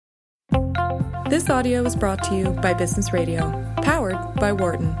This audio was brought to you by Business Radio, powered by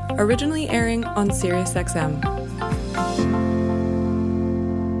Wharton, originally airing on SiriusXM.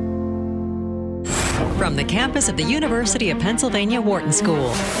 From the campus of the University of Pennsylvania Wharton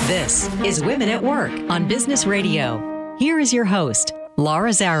School, this is Women at Work on Business Radio. Here is your host, Laura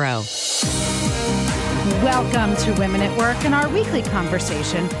Zarrow. Welcome to Women at Work and our weekly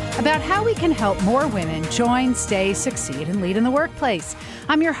conversation about how we can help more women join, stay, succeed, and lead in the workplace.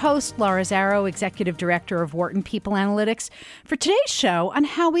 I'm your host, Laura Zarrow, Executive Director of Wharton People Analytics, for today's show on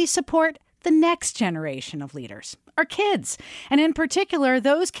how we support the next generation of leaders, our kids, and in particular,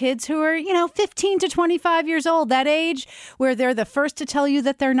 those kids who are, 15 to 25 years old, that age where they're the first to tell you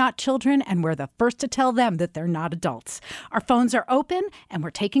that they're not children and we're the first to tell them that they're not adults. Our phones are open and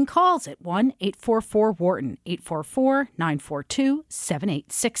we're taking calls at 1-844-WHARTON,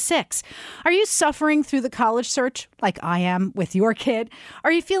 844-942-7866. Are you suffering through the college search like I am with your kid?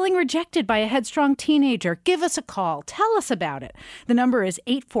 Are you feeling rejected by a headstrong teenager? Give us a call. Tell us about it. The number is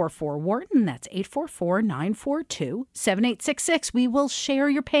 844-WHARTON. That's 844-942-7866. We will share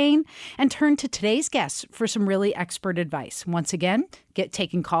your pain and turn to today's guests for some really expert advice. Once again, get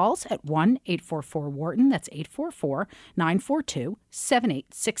taking calls at 1-844-WHARTON. That's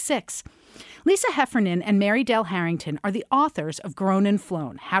 844-942-7866. Lisa Heffernan and Mary Dell Harrington are the authors of Grown and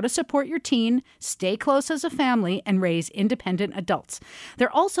Flown, How to Support Your Teen, Stay Close as a Family, and Raise Independent Adults. They're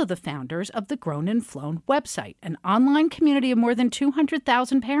also the founders of the Grown and Flown website, an online community of more than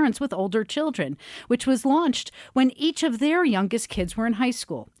 200,000 parents with older children, which was launched when each of their youngest kids were in high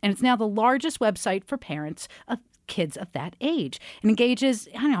school. And it's now the largest website for parents of kids of that age and engages,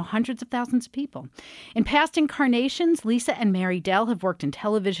 hundreds of thousands of people. In past incarnations, Lisa and Mary Dell have worked in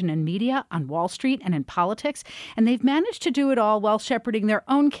television and media, on Wall Street, and in politics, and they've managed to do it all while shepherding their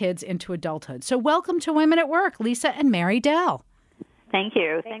own kids into adulthood. So welcome to Women at Work, Lisa and Mary Dell. Thank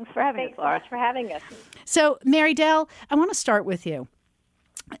you. Thanks for having us, Laura. Thanks for having us. So, Mary Dell, I want to start with you.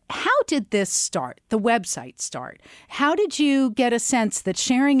 How did this start, the website start? How did you get a sense that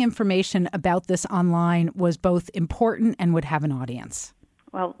sharing information about this online was both important and would have an audience?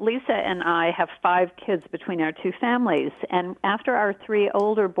 Well, Lisa and I have 5 kids between our 2 families, and after our 3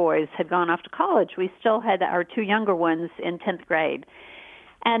 older boys had gone off to college, we still had our 2 younger ones in 10th grade.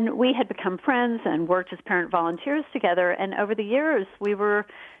 And we had become friends and worked as parent volunteers together, and over the years we were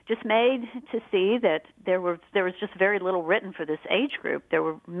dismayed to see that there was just very little written for this age group. There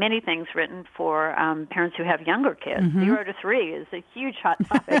were many things written for parents who have younger kids. 0 to 3 is a huge hot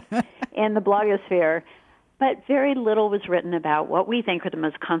topic in the blogosphere, but very little was written about what we think are the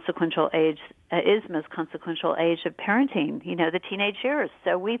most consequential age of parenting, the teenage years.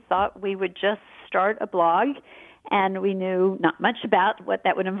 So we thought we would just start a blog, and we knew not much about what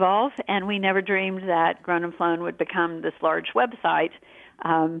that would involve, and we never dreamed that Grown and Flown would become this large website.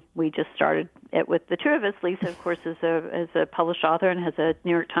 We just started it with the 2 of us. Lisa, of course, is a published author and has a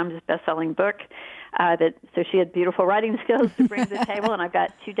New York Times best-selling book. So she had beautiful writing skills to bring to the table, and I've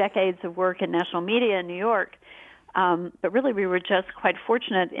got 2 decades of work in national media in New York. But really, we were just quite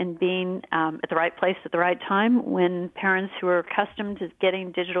fortunate in being at the right place at the right time when parents who are accustomed to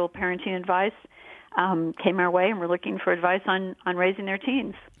getting digital parenting advice came our way and were looking for advice on raising their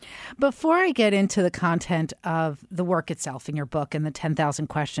teens. Before I get into the content of the work itself in your book and the 10,000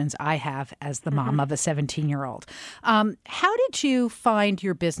 questions I have as the mom of a 17-year-old, how did you find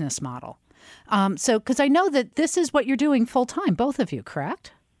your business model? Because I know that this is what you're doing full-time, both of you,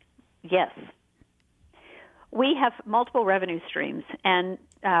 correct? Yes. We have multiple revenue streams, and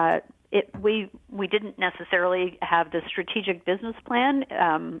we didn't necessarily have the strategic business plan.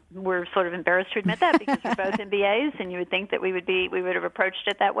 We're sort of embarrassed to admit that because we're both MBAs, and you would think that we would have approached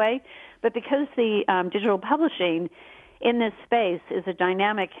it that way. But because the digital publishing in this space is a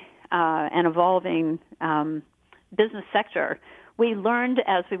dynamic and evolving business sector, we learned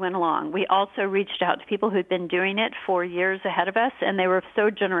as we went along. We also reached out to people who'd been doing it for years ahead of us, and they were so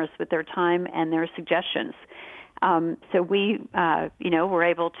generous with their time and their suggestions. So we, were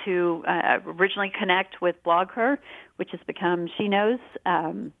able to originally connect with BlogHer, which has become She Knows,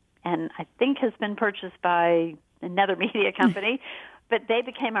 and I think has been purchased by another media company. But they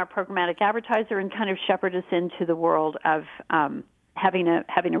became our programmatic advertiser and kind of shepherded us into the world of having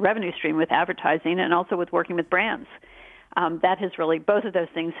a revenue stream with advertising and also with working with brands. That has really, both of those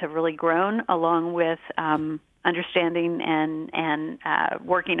things have really grown along with understanding and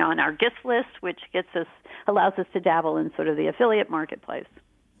working on our gift list, which allows us to dabble in sort of the affiliate marketplace.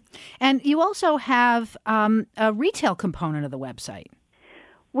 And you also have a retail component of the website.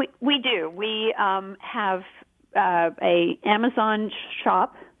 We do. We have a Amazon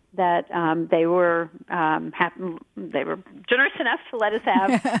shop that they were generous enough to let us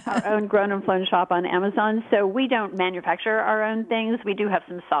have our own Grown and Flown shop on Amazon. So we don't manufacture our own things. We do have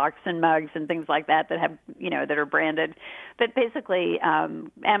some socks and mugs and things like that have, that are branded. But basically,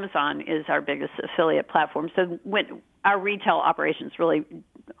 Amazon is our biggest affiliate platform. So when our retail operations really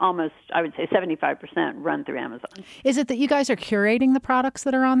almost, I would say 75% run through Amazon. Is it that you guys are curating the products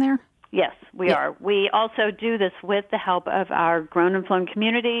that are on there? Yes, we are. We also do this with the help of our Grown and Flown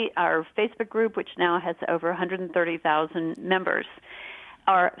community. Our Facebook group, which now has over 130,000 members,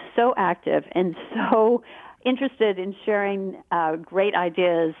 are so active and so interested in sharing great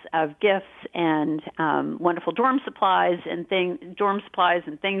ideas of gifts and wonderful dorm supplies and things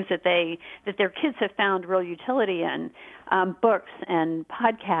that their kids have found real utility in, books and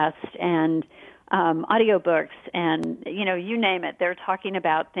podcasts and audiobooks and, you name it. They're talking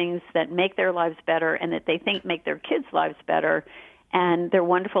about things that make their lives better and that they think make their kids' lives better. And they're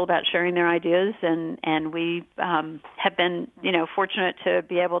wonderful about sharing their ideas. And we have been, fortunate to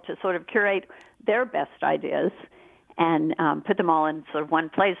be able to sort of curate their best ideas and put them all in sort of one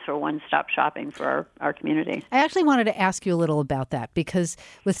place for one-stop shopping for our community. I actually wanted to ask you a little about that because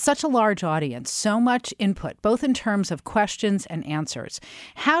with such a large audience, so much input, both in terms of questions and answers,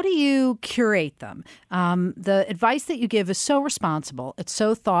 how do you curate them? The advice that you give is so responsible. It's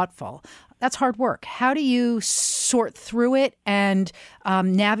so thoughtful. That's hard work. How do you sort through it and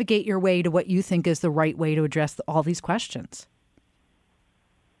navigate your way to what you think is the right way to address all these questions?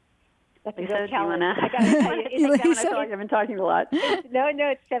 That's a real challenge. I got to tell you, I feel like I've been talking a lot. No,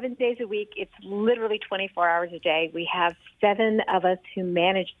 it's 7 days a week. It's literally 24 hours a day. We have 7 of us who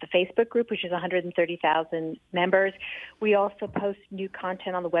manage the Facebook group, which is 130,000 members. We also post new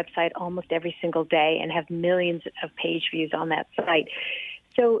content on the website almost every single day and have millions of page views on that site.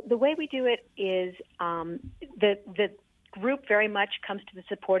 So the way we do it is the group very much comes to the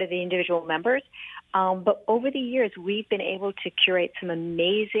support of the individual members. But over the years, we've been able to curate some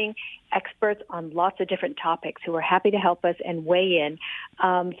amazing experts on lots of different topics who are happy to help us and weigh in.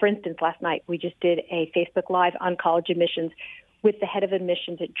 For instance, last night, we just did a Facebook Live on college admissions with the head of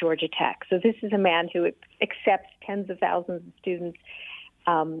admissions at Georgia Tech. So this is a man who accepts tens of thousands of students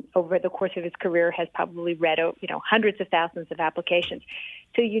over the course of his career, has probably read, hundreds of thousands of applications.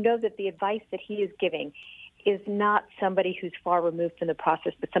 So you know that the advice that he is giving is not somebody who's far removed from the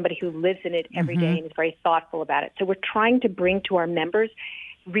process, but somebody who lives in it every day and is very thoughtful about it. So we're trying to bring to our members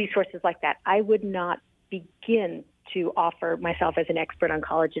resources like that. I would not begin to offer myself as an expert on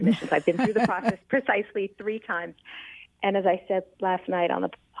college admissions. I've been through the process precisely 3 times. And as I said last night on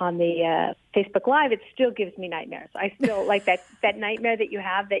the Facebook Live, it still gives me nightmares. I still like that nightmare that you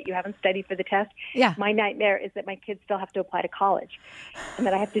haven't studied for the test. Yeah. My nightmare is that my kids still have to apply to college and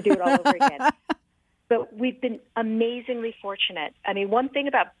that I have to do it all over again. But we've been amazingly fortunate. I mean, one thing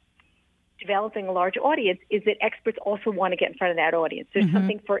about developing a large audience is that experts also want to get in front of that audience. There's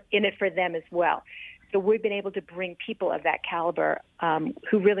something in it for them as well. So we've been able to bring people of that caliber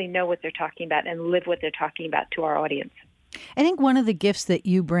who really know what they're talking about and live what they're talking about to our audience. I think one of the gifts that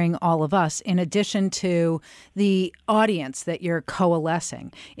you bring all of us, in addition to the audience that you're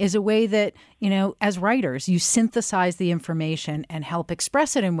coalescing, is a way that, as writers, you synthesize the information and help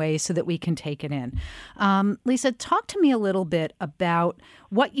express it in ways so that we can take it in. Lisa, talk to me a little bit about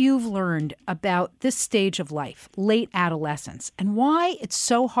what you've learned about this stage of life, late adolescence, and why it's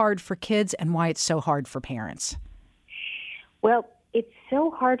so hard for kids and why it's so hard for parents. Well, it's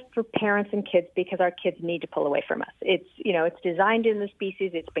so hard for parents and kids because our kids need to pull away from us. It's designed in the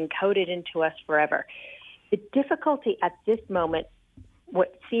species. It's been coded into us forever. The difficulty at this moment,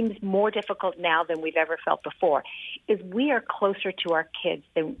 what seems more difficult now than we've ever felt before, is we are closer to our kids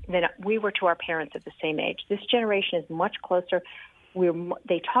than we were to our parents at the same age. This generation is much closer.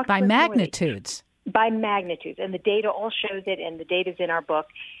 They talk by magnitudes. By magnitudes. And the data all shows it, and the data's in our book,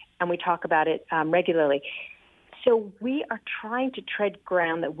 and we talk about it regularly. So we are trying to tread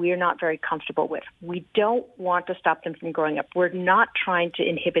ground that we're not very comfortable with. We don't want to stop them from growing up. We're not trying to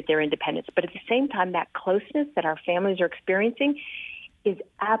inhibit their independence. But at the same time, that closeness that our families are experiencing is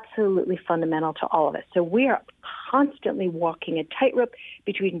absolutely fundamental to all of us. So we are constantly walking a tightrope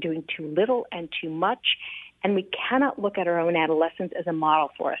between doing too little and too much. And we cannot look at our own adolescence as a model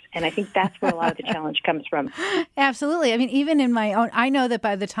for us. And I think that's where a lot of the challenge comes from. Absolutely. I mean, even in my own, I know that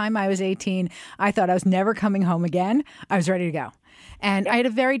by the time I was 18, I thought I was never coming home again. I was ready to go. And I had a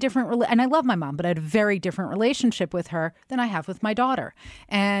very different, and I love my mom, but I had a very different relationship with her than I have with my daughter.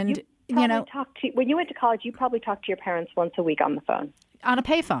 And, when you went to college, you probably talked to your parents once a week on the phone. On a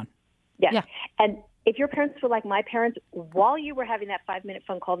payphone. Yeah. And if your parents were like my parents, while you were having that 5-minute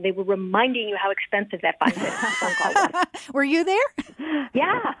phone call, they were reminding you how expensive that 5-minute phone call was. Were you there?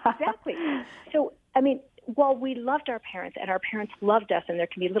 Yeah, exactly. So, I mean, while we loved our parents and our parents loved us, and there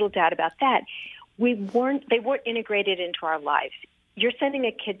can be little doubt about that, they weren't integrated into our lives. You're sending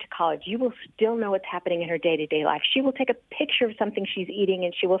a kid to college. You will still know what's happening in her day-to-day life. She will take a picture of something she's eating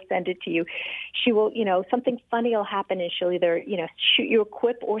and she will send it to you. She will, something funny will happen and she'll either, shoot you a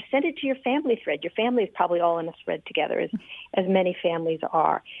quip or send it to your family thread. Your family is probably all in a thread together, as many families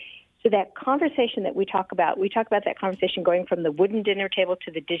are. So that conversation that we talk about that conversation going from the wooden dinner table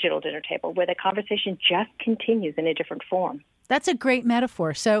to the digital dinner table, where the conversation just continues in a different form. That's a great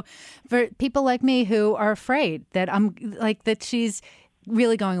metaphor. So for people like me who are afraid that that she's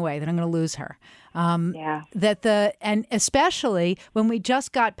really going away, that I'm going to lose her. And especially when we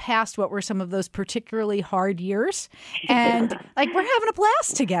just got past what were some of those particularly hard years, and we're having a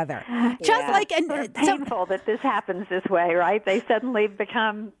blast together. It's painful that this happens this way, right? They suddenly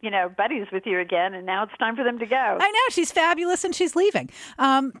become, buddies with you again, and now it's time for them to go. I know, she's fabulous and she's leaving.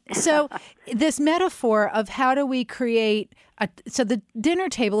 So this metaphor of how do we create so the dinner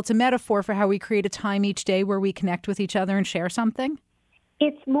table, it's a metaphor for how we create a time each day where we connect with each other and share something.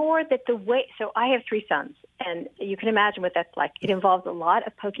 It's more that so I have 3 sons, and you can imagine what that's like. It involves a lot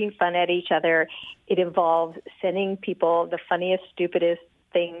of poking fun at each other. It involves sending people the funniest, stupidest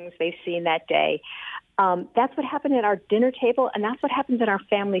things they've seen that day. That's what happened at our dinner table, and that's what happens in our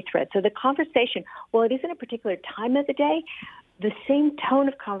family thread. So the conversation, well, it isn't a particular time of the day. The same tone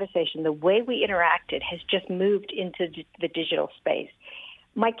of conversation, the way we interacted, has just moved into the digital space.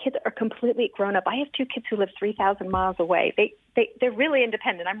 My kids are completely grown up. I have 2 kids who live 3,000 miles away. They're really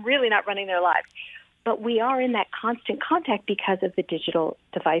independent. I'm really not running their lives. But we are in that constant contact because of the digital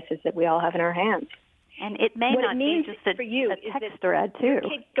devices that we all have in our hands. And it may not be just a text thread, too.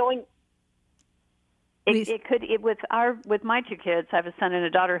 With my 2 kids, I have a son and a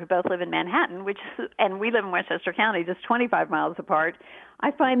daughter who both live in Manhattan, and we live in Westchester County, just 25 miles apart. I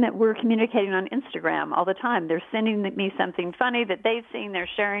find that we're communicating on Instagram all the time. They're sending me something funny that they've seen. They're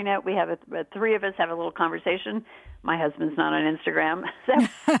sharing it. We have 3 of us have a little conversation. My husband's not on Instagram, so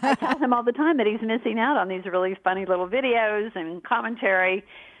I tell him all the time that he's missing out on these really funny little videos and commentary.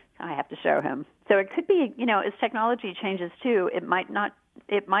 I have to show him. So it could be, as technology changes too, it might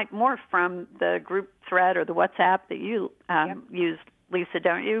morph from the group thread or the WhatsApp that you use, Lisa,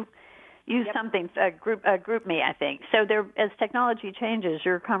 don't you? Use something, group me, I think. So as technology changes,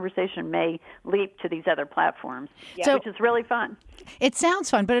 your conversation may leap to these other platforms, which is really fun. It sounds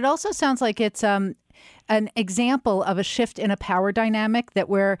fun, but it also sounds like it's an example of a shift in a power dynamic that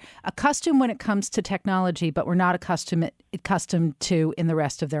we're accustomed when it comes to technology, but we're not accustomed to in the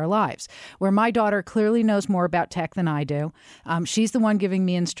rest of their lives. Where my daughter clearly knows more about tech than I do. She's the one giving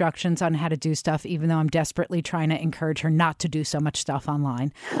me instructions on how to do stuff, even though I'm desperately trying to encourage her not to do so much stuff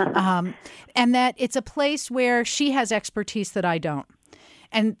online. And that it's a place where she has expertise that I don't.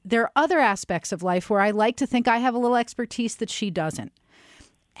 And there are other aspects of life where I like to think I have a little expertise that she doesn't.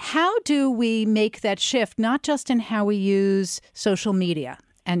 How do we make that shift, not just in how we use social media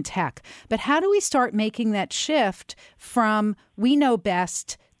and tech, but how do we start making that shift from we know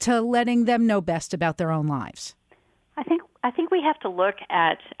best to letting them know best about their own lives? I think we have to look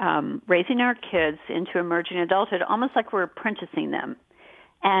at raising our kids into emerging adulthood almost like we're apprenticing them.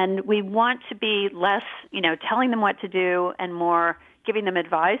 And we want to be less, telling them what to do and more giving them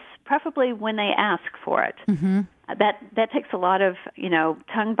advice, preferably when they ask for it. Mm-hmm. That takes a lot of,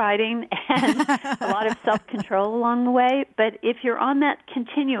 tongue biting and a lot of self-control along the way. But if you're on that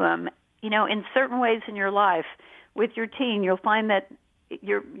continuum, in certain ways in your life with your teen, you'll find that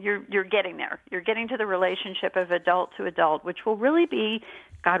you're getting there. You're getting to the relationship of adult to adult, which will really be,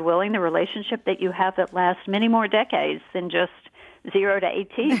 God willing, the relationship that you have that lasts many more decades than just 0 to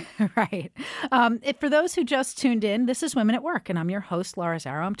 18. Right. For those who just tuned in, this is Women at Work, and I'm your host, Laura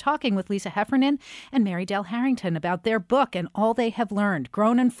Zarrow. I'm talking with Lisa Heffernan and Mary Dell Harrington about their book and all they have learned,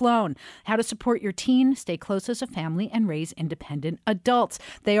 Grown and Flown, How to Support Your Teen, Stay Close as a Family, and Raise Independent Adults.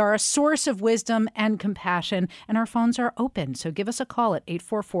 They are a source of wisdom and compassion, and our phones are open. So give us a call at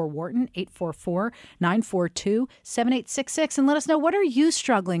 844-WHARTON, 844-942-7866, and let us know, what are you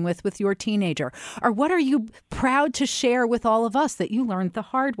struggling with your teenager? Or what are you proud to share with all of us that you learned the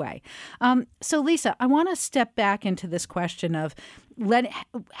hard way? So, Lisa, I want to step back into this question of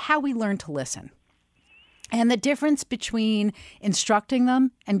how we learn to listen and the difference between instructing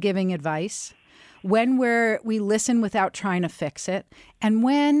them and giving advice, when we listen without trying to fix it, and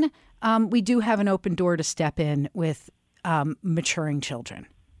when we do have an open door to step in with maturing children.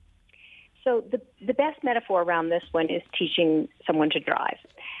 So the best metaphor around this one is teaching someone to drive.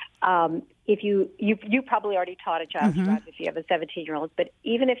 if you probably already taught a child to drive if you have a 17-year-old, but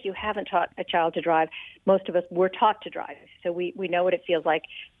even if you haven't taught a child to drive, most of us were taught to drive. So we know what it feels like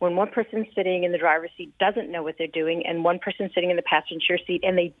when one person sitting in the driver's seat doesn't know what they're doing and one person sitting in the passenger seat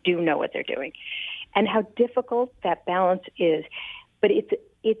and they do know what they're doing, and how difficult that balance is. But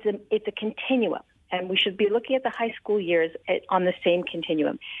it's a continuum, and we should be looking at the high school years on the same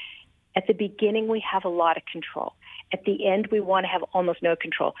continuum. At the beginning, we have a lot of control. At the end, we want to have almost no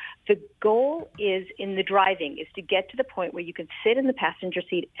control. The goal is in the driving is to get to the point where you can sit in the passenger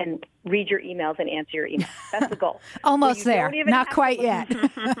seat and read your emails and answer your emails. That's the goal. Almost there. Not quite yet.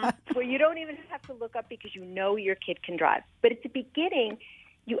 Where you don't even have to look up because you know your kid can drive. But at the beginning,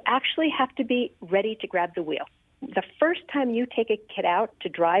 you actually have to be ready to grab the wheel. The first time you take a kid out to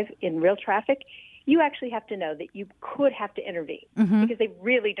drive in real traffic, you actually have to know that you could have to intervene because they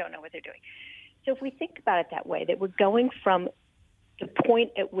really don't know what they're doing. So if we think about it that way, that we're going from the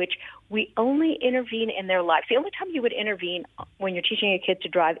point at which we only intervene in their lives. The only time you would intervene when you're teaching a kid to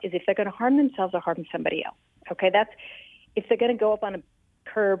drive is if they're going to harm themselves or harm somebody else. Okay, that's if they're going to go up on a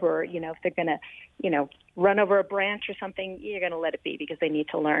curb or, if they're going to, run over a branch or something, you're going to let it be because they need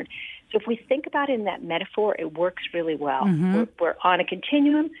to learn. So if we think about it in that metaphor, it works really well. We're on a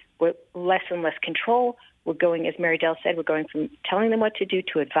continuum. We're less and less control. We're going, as Mary Dell said, we're going from telling them what to do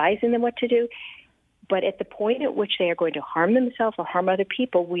to advising them what to do. But at the point at which they are going to harm themselves or harm other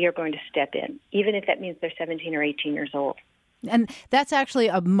people, we are going to step in, even if that means they're 17 or 18 years old. And that's actually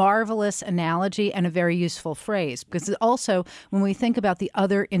a marvelous analogy and a very useful phrase, because also when we think about the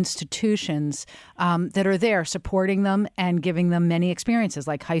other institutions that are there supporting them and giving them many experiences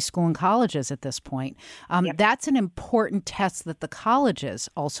like high school and colleges at this point, that's an important test that the colleges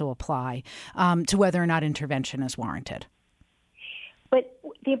also apply to whether or not intervention is warranted. But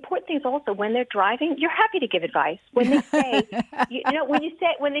the important thing is also when they're driving, you're happy to give advice. When they say,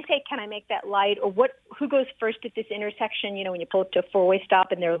 when they say, "Can I make that light?" or who goes first at this intersection? When you pull up to a four-way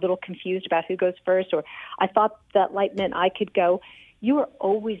stop and they're a little confused about who goes first, or I thought that light meant I could go. You are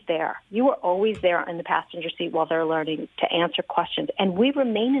always there. You are always there in the passenger seat while they're learning to answer questions, and we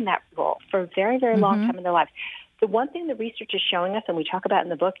remain in that role for a very, very long time in their lives. The one thing the research is showing us, and we talk about in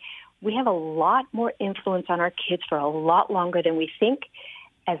the book, we have a lot more influence on our kids for a lot longer than we think,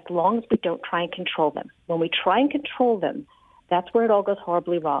 as long as we don't try and control them. When we try and control them, that's where it all goes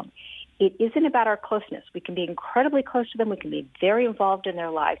horribly wrong. It isn't about our closeness. We can be incredibly close to them. We can be very involved in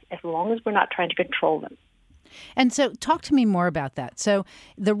their lives as long as we're not trying to control them. And so talk to me more about that. So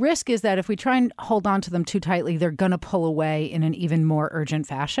the risk is that if we try and hold on to them too tightly, they're going to pull away in an even more urgent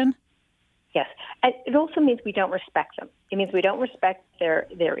fashion? Yes. And it also means we don't respect them. It means we don't respect their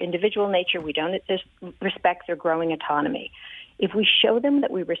individual nature. We don't respect their growing autonomy. If we show them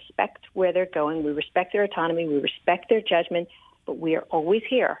that we respect where they're going, we respect their autonomy, we respect their judgment, but we are always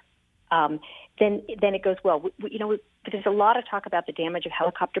here, then it goes well. There's a lot of talk about the damage of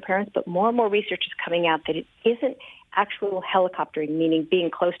helicopter parents, but more and more research is coming out that it isn't actual helicoptering, meaning being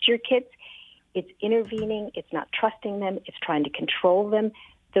close to your kids. It's intervening. It's not trusting them. It's trying to control them.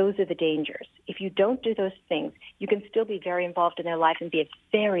 Those are the dangers. If you don't do those things, you can still be very involved in their life and be a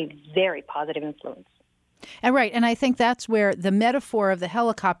very, very positive influence. And right. And I think that's where the metaphor of the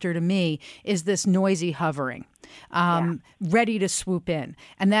helicopter to me is this noisy hovering, ready to swoop in.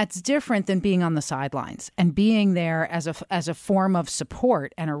 And that's different than being on the sidelines and being there as a form of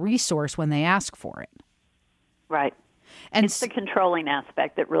support and a resource when they ask for it. Right. And it's the controlling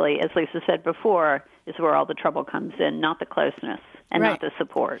aspect that really, as Lisa said before, is where all the trouble comes in, not the closeness and not the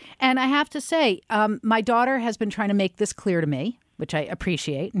support. And I have to say, my daughter has been trying to make this clear to me, which I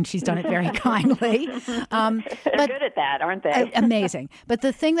appreciate, and she's done it very kindly. They're good at that, aren't they? Amazing. But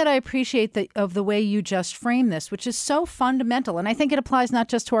the thing that I appreciate of the way you just framed this, which is so fundamental, and I think it applies not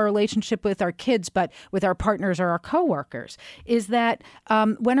just to our relationship with our kids, but with our partners or our coworkers, is that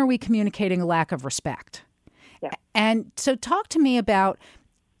when are we communicating a lack of respect? Yeah. And so talk to me about,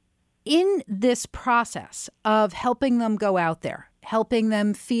 in this process of helping them go out there, helping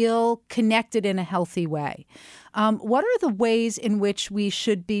them feel connected in a healthy way, what are the ways in which we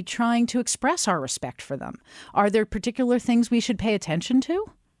should be trying to express our respect for them? Are there particular things we should pay attention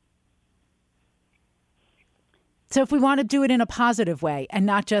to? So if we want to do it in a positive way and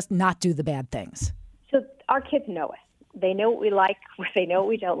not just not do the bad things. So our kids know us. They know what we like. They know what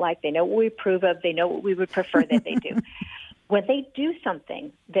we don't like. They know what we approve of. They know what we would prefer that they do. When they do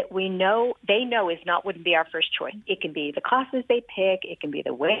something that they know wouldn't be our first choice, it can be the classes they pick, it can be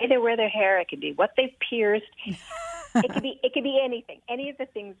the way they wear their hair, it can be what they've pierced, it can be anything, any of the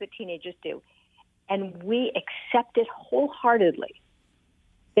things that teenagers do, and we accept it wholeheartedly.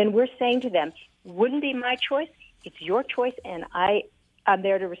 Then we're saying to them, "Wouldn't be my choice. It's your choice, and I'm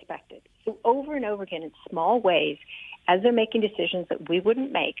there to respect it." So over and over again in small ways, as they're making decisions that we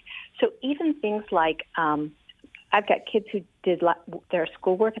wouldn't make. So even things like, I've got kids who did their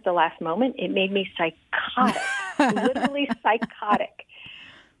schoolwork at the last moment. It made me psychotic, literally psychotic.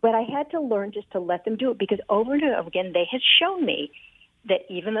 But I had to learn just to let them do it, because over and over again, they had shown me that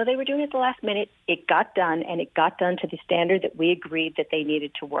even though they were doing it at the last minute, it got done, and it got done to the standard that we agreed that they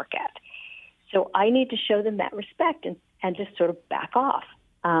needed to work at. So I need to show them that respect and just sort of back off.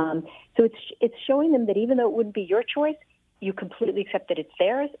 So it's showing them that even though it wouldn't be your choice, you completely accept that it's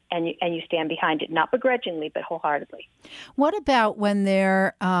theirs, and you stand behind it, not begrudgingly, but wholeheartedly. What about when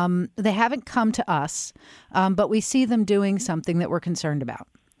they haven't come to us, but we see them doing something that we're concerned about?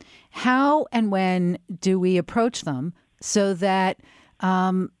 How and when do we approach them so that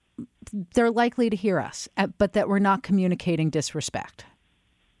they're likely to hear us, but that we're not communicating disrespect?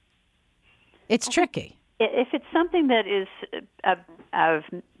 It's tricky. If it's something that is of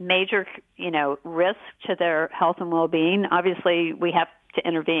major, risk to their health and well-being, obviously we have to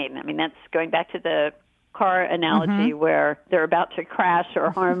intervene. I mean, that's going back to the car analogy where they're about to crash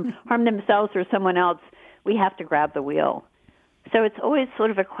or harm themselves or someone else. We have to grab the wheel. So it's always sort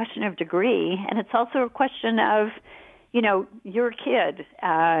of a question of degree, and it's also a question of, your kid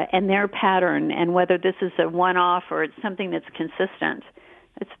and their pattern, and whether this is a one-off or it's something that's consistent.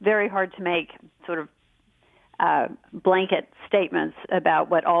 It's very hard to make sort of blanket statements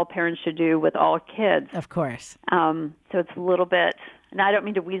about what all parents should do with all kids. Of course. So it's a little bit, and I don't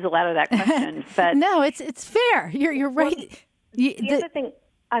mean to weasel out of that question, but no, it's fair. You're right. Well, the other thing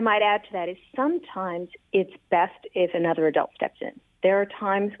I might add to that is sometimes it's best if another adult steps in. There are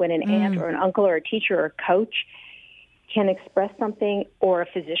times when an aunt or an uncle or a teacher or a coach can express something, or a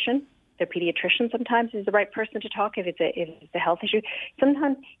physician. The pediatrician sometimes is the right person to talk if it's a health issue.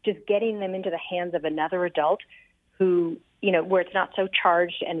 Sometimes just getting them into the hands of another adult who, where it's not so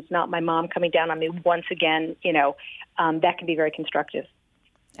charged and it's not my mom coming down on me once again, that can be very constructive.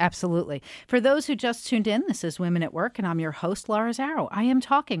 Absolutely. For those who just tuned in, this is Women at Work, and I'm your host, Laura Zarrow. I am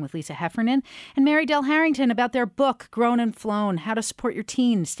talking with Lisa Heffernan and Mary Dell Harrington about their book, Grown and Flown, How to Support Your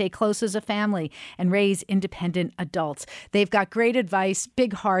Teen, Stay Close as a Family, and Raise Independent Adults. They've got great advice,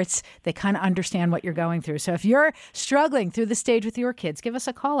 big hearts. They kind of understand what you're going through. So if you're struggling through the stage with your kids, give us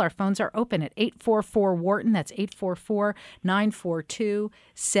a call. Our phones are open at 844-WHARTON. That's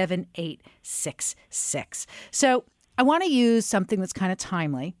 844-942-7866. So I want to use something that's kind of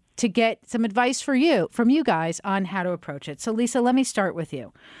timely to get some advice from you guys on how to approach it. So, Lisa, let me start with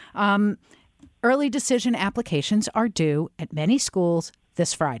you. Early decision applications are due at many schools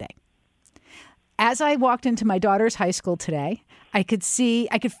this Friday. As I walked into my daughter's high school today, I could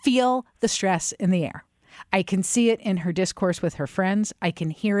feel the stress in the air. I can see it in her discourse with her friends. I can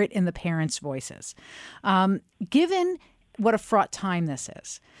hear it in the parents' voices. Given what a fraught time this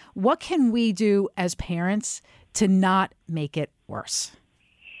is, what can we do as parents to not make it worse?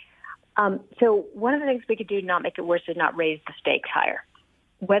 So one of the things we could do to not make it worse is not raise the stakes higher.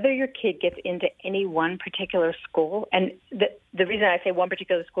 Whether your kid gets into any one particular school, and the reason I say one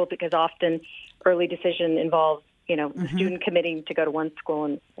particular school because often early decision involves, the student committing to go to one school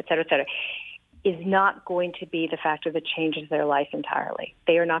and et cetera, is not going to be the factor that changes their life entirely.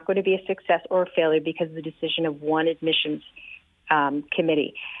 They are not going to be a success or a failure because of the decision of one admissions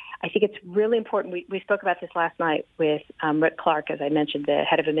committee. I think it's really important. We spoke about this last night with Rick Clark, as I mentioned, the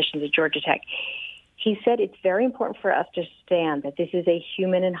head of admissions at Georgia Tech. He said it's very important for us to understand that this is a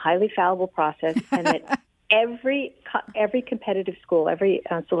human and highly fallible process, and that every competitive school, every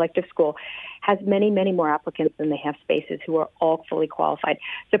selective school has many, many more applicants than they have spaces who are all fully qualified.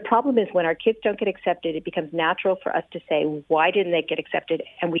 The problem is when our kids don't get accepted, it becomes natural for us to say, why didn't they get accepted?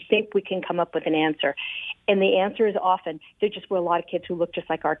 And we think we can come up with an answer. And the answer is often, there just were a lot of kids who looked just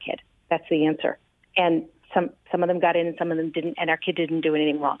like our kid. That's the answer. And some of them got in and some of them didn't, and our kid didn't do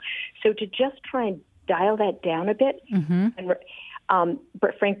anything wrong. So to just try and dial that down a bit, and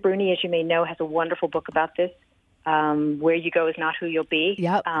Frank Bruni, as you may know, has a wonderful book about this. Where you go is not who you'll be.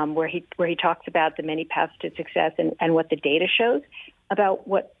 Yep. Where he talks about the many paths to success and what the data shows about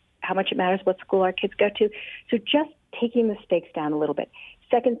how much it matters what school our kids go to. So just taking the stakes down a little bit.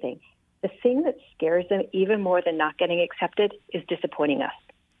 Second thing, the thing that scares them even more than not getting accepted is disappointing us.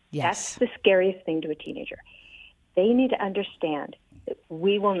 Yes. That's the scariest thing to a teenager. They need to understand that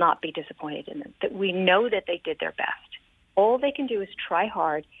we will not be disappointed in them, that we know that they did their best. All they can do is try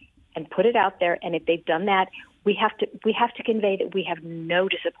hard and put it out there, and if they've done that, we have to convey that we have no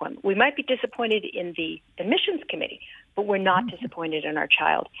disappointment. We might be disappointed in the admissions committee, but we're not disappointed in our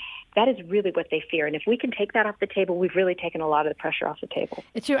child. That is really what they fear. And if we can take that off the table, we've really taken a lot of the pressure off the table.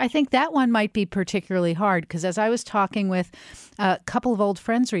 It's true. I think that one might be particularly hard because as I was talking with a couple of old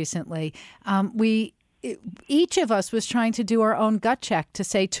friends recently, each of us was trying to do our own gut check to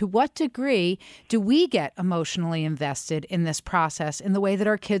say, to what degree do we get emotionally invested in this process in the way that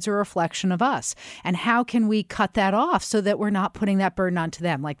our kids are a reflection of us? And how can we cut that off so that we're not putting that burden onto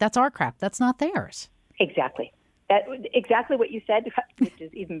them? Like, that's our crap. That's not theirs. Exactly. Exactly what you said, which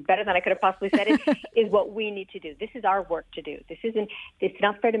is even better than I could have possibly said it, is what we need to do. This is our work to do. It's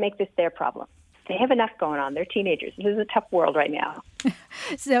not fair to make this their problem. They have enough going on. They're teenagers. This is a tough world right now.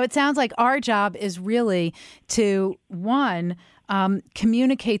 So it sounds like our job is really to, one,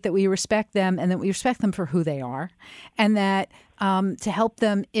 communicate that we respect them and that we respect them for who they are, and that to help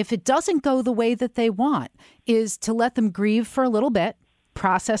them, if it doesn't go the way that they want, is to let them grieve for a little bit,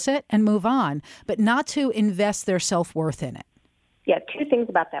 process it, and move on, but not to invest their self-worth in it. Yeah, two things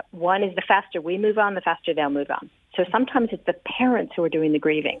about that. One is the faster we move on, the faster they'll move on. So sometimes it's the parents who are doing the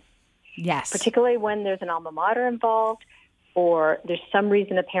grieving. Yes. Particularly when there's an alma mater involved or there's some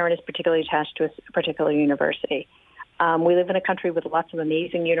reason a parent is particularly attached to a particular university. We live in a country with lots of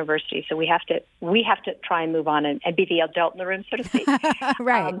amazing universities, so we have to try and move on and be the adult in the room, so to speak.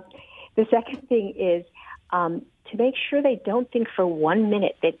 Right. The second thing is to make sure they don't think for 1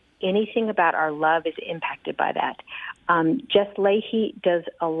 minute that anything about our love is impacted by that. Jess Leahy does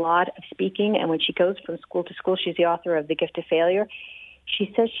a lot of speaking, and when she goes from school to school, she's the author of The Gift of Failure.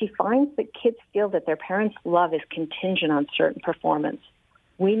 She says she finds that kids feel that their parents' love is contingent on certain performance.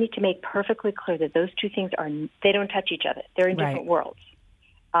 We need to make perfectly clear that those two things they don't touch each other. They're in different worlds.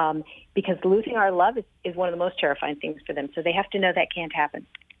 Because losing our love is one of the most terrifying things for them. So they have to know that can't happen.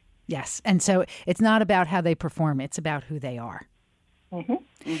 Yes. And so it's not about how they perform. It's about who they are.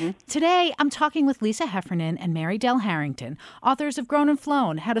 Mm-hmm. Mm-hmm. Today, I'm talking with Lisa Heffernan and Mary Dell Harrington, authors of Grown and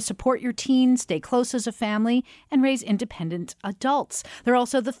Flown, How to Support Your Teen, Stay Close as a Family, and Raise Independent Adults. They're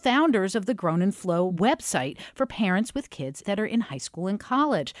also the founders of the Grown and Flow website for parents with kids that are in high school and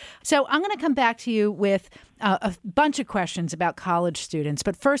college. So I'm going to come back to you with a bunch of questions about college students.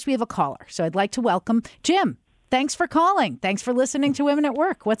 But first, we have a caller. So I'd like to welcome Jim. Thanks for calling. Thanks for listening to Women at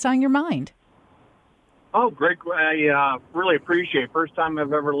Work. What's on your mind? Oh, great. I really appreciate it. First time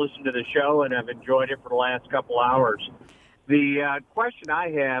I've ever listened to the show, and I've enjoyed it for the last couple hours. The question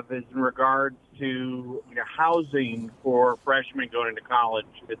I have is in regards to housing for freshmen going into college.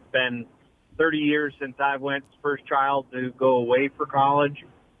 It's been 30 years since I went first child to go away for college,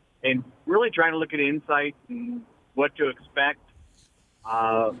 and really trying to look at insight and what to expect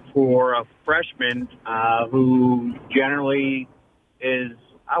for a freshman who generally is,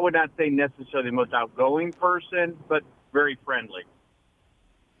 I would not say necessarily the most outgoing person, but very friendly.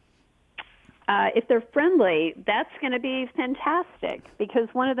 If they're friendly, that's going to be fantastic, because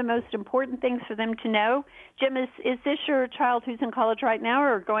one of the most important things for them to know, Jim, is this your child who's in college right now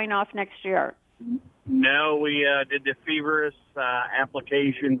or going off next year? No, we did the feverish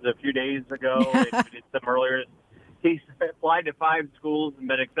applications a few days ago. We did some earlier. He's applied to 5 schools and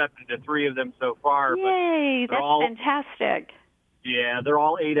been accepted to 3 of them so far. Yay, that's fantastic. Yeah, they're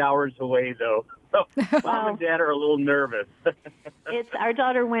all 8 hours away, though. So Mom and Dad are a little nervous. Our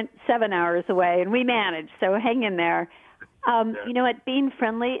daughter went 7 hours away, and we managed, so hang in there. You know what? Being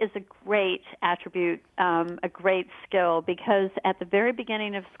friendly is a great attribute, a great skill, because at the very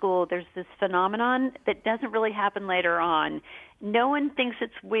beginning of school, there's this phenomenon that doesn't really happen later on. No one thinks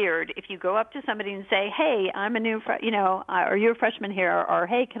it's weird if you go up to somebody and say, hey, I'm a new, are you a freshman here? Or,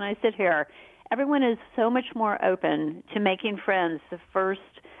 hey, can I sit here? Everyone is so much more open to making friends the first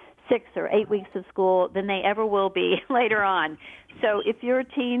 6 or 8 weeks of school than they ever will be later on. So if your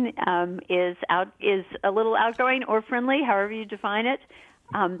teen is a little outgoing or friendly, however you define it,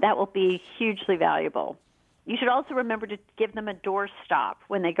 that will be hugely valuable. You should also remember to give them a doorstop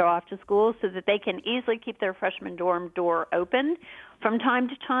when they go off to school so that they can easily keep their freshman dorm door open from time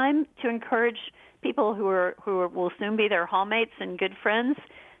to time to encourage people who will soon be their hallmates and good friends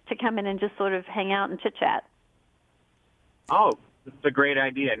to come in and just sort of hang out and chit-chat. Oh, it's a great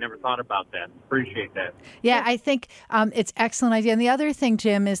idea. I never thought about that. Appreciate that. Yeah, I think it's an excellent idea. And the other thing,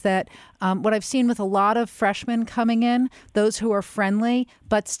 Jim, is that what I've seen with a lot of freshmen coming in, those who are friendly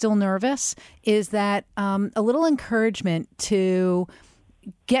but still nervous, is that a little encouragement to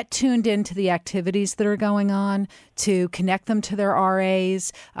get tuned into the activities that are going on, to connect them to their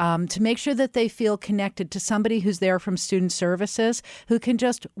RAs, to make sure that they feel connected to somebody who's there from student services who can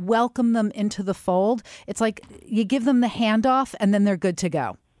just welcome them into the fold. It's like you give them the handoff and then they're good to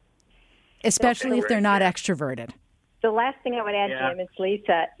go. especially if they're not extroverted. The last thing I would add, Jim, it's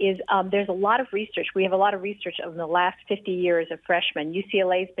Lisa, is there's a lot of research. We have a lot of research over the last 50 years of freshmen.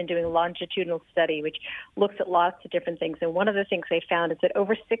 UCLA's been doing a longitudinal study which looks at lots of different things. And one of the things they found is that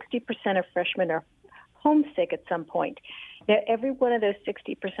over 60% of freshmen are homesick at some point. Now, every one of those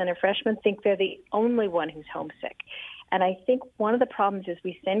 60% of freshmen think they're the only one who's homesick. And I think one of the problems is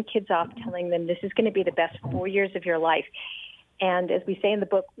we send kids off telling them this is going to be the best 4 years of your life. And as we say in the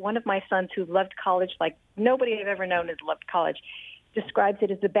book, one of my sons who loved college like nobody I've ever known has loved college describes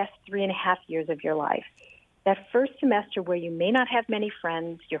it as the best 3.5 years of your life. That first semester where you may not have many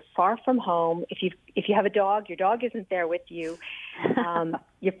friends, you're far from home. If you have a dog, your dog isn't there with you.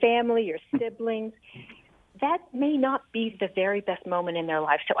 Your family, your siblings, that may not be the very best moment in their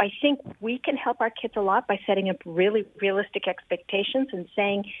life. So I think we can help our kids a lot by setting up really realistic expectations and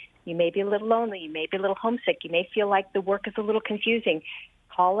saying, you may be a little lonely, you may be a little homesick, you may feel like the work is a little confusing.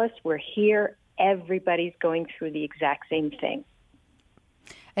 Call us, we're here. Everybody's going through the exact same thing.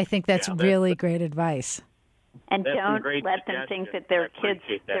 I think that's really great advice. And don't let them think that their kids,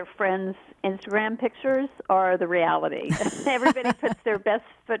 their friends' Instagram pictures are the reality. Everybody puts their best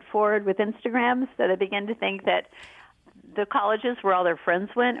foot forward with Instagram, so they begin to think that the colleges where all their friends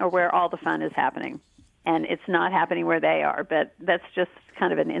went are where all the fun is happening. And it's not happening where they are, but that's just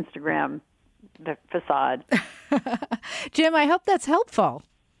kind of an Instagram facade. Jim, I hope that's helpful.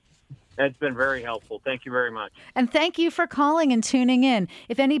 That's been very helpful. Thank you very much. And thank you for calling and tuning in.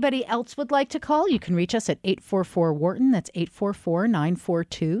 If anybody else would like to call, you can reach us at 844-WHARTON. That's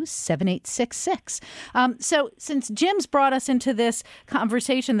 844-942-7866. So since Jim's brought us into this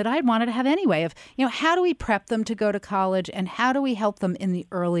conversation that I wanted to have anyway of, how do we prep them to go to college and how do we help them in the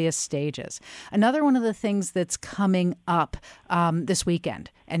earliest stages? Another one of the things that's coming up this weekend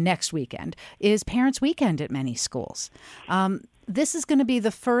and next weekend is Parents' Weekend at many schools. This is going to be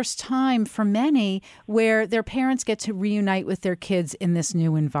the first time for many where their parents get to reunite with their kids in this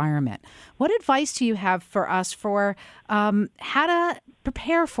new environment. What advice do you have for us for how to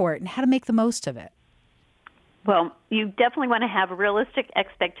prepare for it and how to make the most of it? Well, you definitely want to have realistic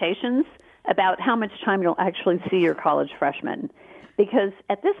expectations about how much time you'll actually see your college freshmen. Because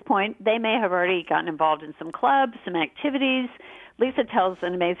at this point, they may have already gotten involved in some clubs, some activities. Lisa tells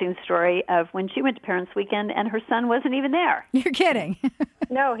an amazing story of when she went to Parents' Weekend and her son wasn't even there. You're kidding.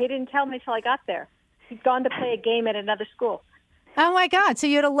 No, he didn't tell me until I got there. He'd gone to play a game at another school. Oh, my God. So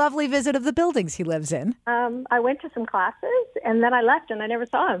you had a lovely visit of the buildings he lives in. I went to some classes, and then I left, and I never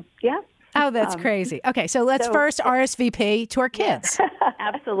saw him. Yeah. Oh, that's crazy. Okay, so let's first RSVP to our kids.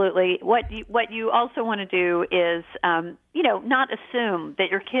 Absolutely. What you also want to do is, not assume that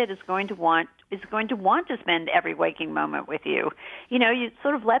your kid is going to want to spend every waking moment with you. You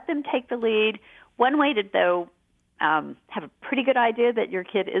sort of let them take the lead. One way to, though, have a pretty good idea that your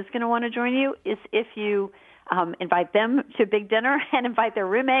kid is going to want to join you is if you invite them to a big dinner and invite their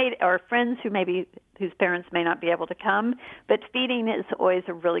roommate or friends whose parents may not be able to come. But feeding is always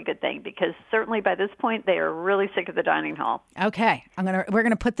a really good thing because certainly by this point they are really sick of the dining hall. Okay, we're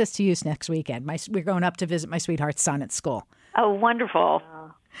gonna put this to use next weekend. We're going up to visit my sweetheart's son at school. Oh, wonderful.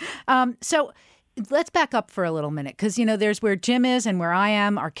 So let's back up for a little minute because, there's where Jim is and where I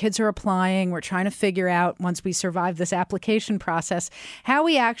am. Our kids are applying. We're trying to figure out, once we survive this application process, how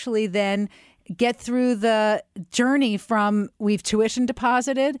we actually then get through the journey from we've tuition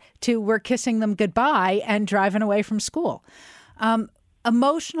deposited to we're kissing them goodbye and driving away from school.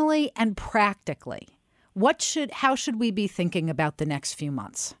 Emotionally and practically, how should we be thinking about the next few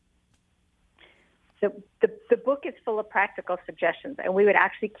months? The book is full of practical suggestions, and we would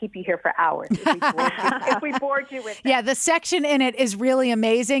actually keep you here for hours if we bored you with that. Yeah, the section in it is really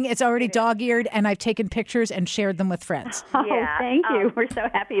amazing. It's already dog-eared, and I've taken pictures and shared them with friends. Oh, thank you. We're so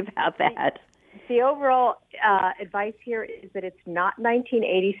happy about that. The overall advice here is that it's not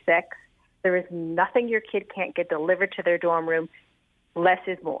 1986. There is nothing your kid can't get delivered to their dorm room. Less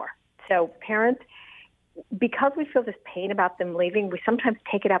is more. So parents, because we feel this pain about them leaving, we sometimes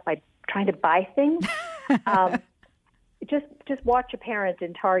take it out by trying to buy things. Just watch a parent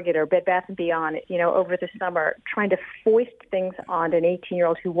in Target or Bed Bath & Beyond, over the summer, trying to foist things on an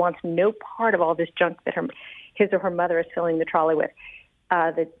 18-year-old who wants no part of all this junk that his or her mother is filling the trolley with,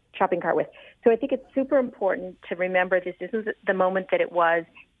 the shopping cart with. So I think it's super important to remember this isn't the moment that it was.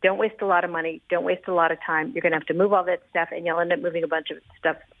 Don't waste a lot of money. Don't waste a lot of time. You're going to have to move all that stuff, and you'll end up moving a bunch of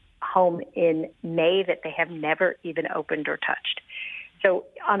stuff home in May that they have never even opened or touched. So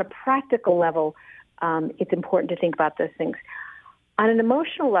on a practical level, it's important to think about those things. On an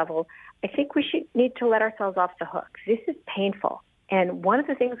emotional level, I think we need to let ourselves off the hook. This is painful. And one of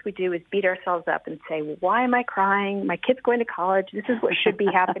the things we do is beat ourselves up and say, well, why am I crying? My kid's going to college. This is what should be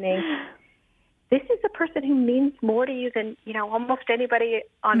happening. this is a person who means more to you than, almost anybody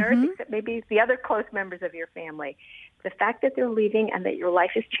on earth, except maybe the other close members of your family. The fact that they're leaving and that your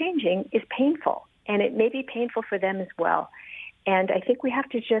life is changing is painful, and it may be painful for them as well. And I think we have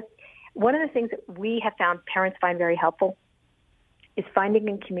to one of the things that we have found parents find very helpful is finding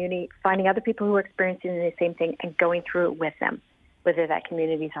in community, finding other people who are experiencing the same thing and going through it with them, whether that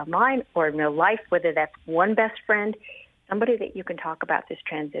community is online or in real life, whether that's one best friend, somebody that you can talk about this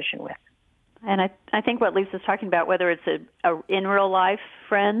transition with. And I think what Lisa's talking about, whether it's a in real life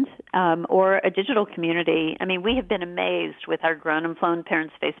friend or a digital community, I mean, we have been amazed with our Grown and Flown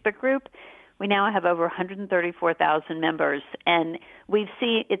Parents Facebook group. We now have over 134,000 members, and we've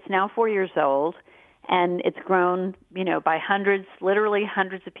seen it's now 4 years old, and it's grown, by hundreds, literally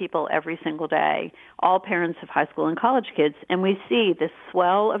hundreds of people every single day, all parents of high school and college kids, and we see this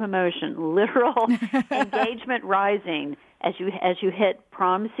swell of emotion, literal engagement rising as you hit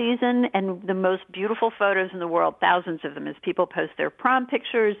prom season, and the most beautiful photos in the world, thousands of them, as people post their prom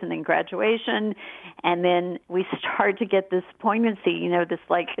pictures and then graduation, and then we start to get this poignancy, this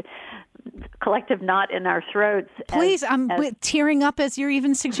like collective knot in our throats. Please, I'm tearing up as you're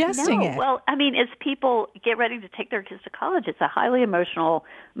even suggesting it. Well, I mean, as people get ready to take their kids to college, it's a highly emotional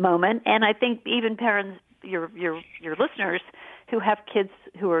moment, and I think even parents, your listeners who have kids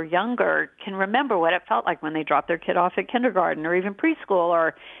who are younger can remember what it felt like when they dropped their kid off at kindergarten or even preschool,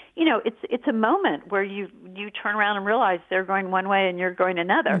 or it's a moment where you turn around and realize they're going one way and you're going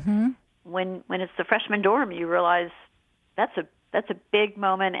another. Mm-hmm. When it's the freshman dorm, you realize that's a big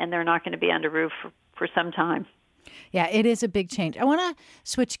moment, and they're not going to be under roof for some time. Yeah, it is a big change. I want to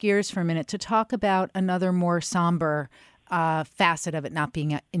switch gears for a minute to talk about another more somber facet of it not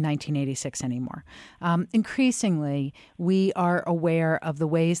being in 1986 anymore. Increasingly, we are aware of the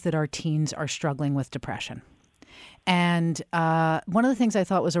ways that our teens are struggling with depression. And one of the things I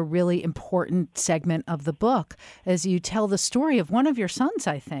thought was a really important segment of the book is you tell the story of one of your sons,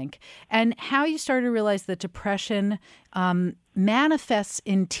 I think, and how you started to realize that depression manifests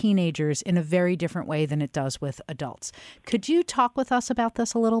in teenagers in a very different way than it does with adults. Could you talk with us about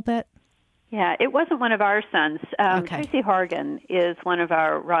this a little bit? Yeah, it wasn't one of our sons. Okay. Tracy Hargan is one of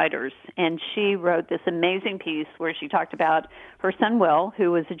our writers, and she wrote this amazing piece where she talked about her son, Will,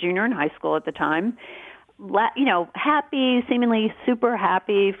 who was a junior in high school at the time, happy, seemingly super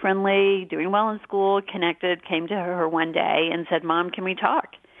happy, friendly, doing well in school, connected, came to her one day and said, "Mom, can we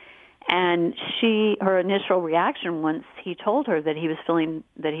talk?" And her initial reaction once he told her that he was feeling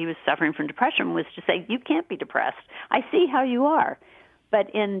that he was suffering from depression was to say, "You can't be depressed. I see how you are." But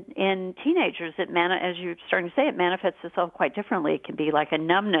in teenagers, as you're starting to say, it manifests itself quite differently. It can be like a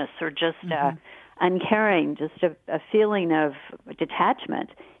numbness or just uncaring, just a feeling of detachment.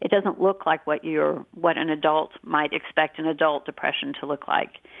 It doesn't look like what an adult might expect an adult depression to look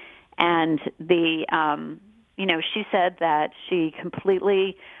like. And she said that she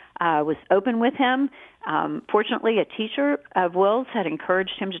completely was open with him. Fortunately, a teacher of Will's had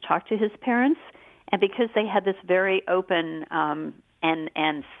encouraged him to talk to his parents, and because they had this very open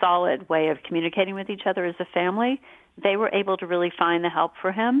and solid way of communicating with each other as a family, they were able to really find the help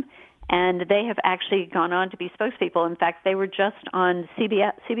for him. And they have actually gone on to be spokespeople. In fact, they were just on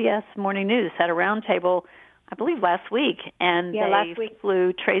CBS Morning News, had a roundtable, I believe, last week. And they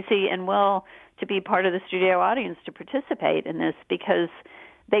flew Tracy and Will to be part of the studio audience to participate in this because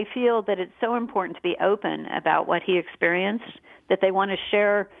they feel that it's so important to be open about what he experienced that they want to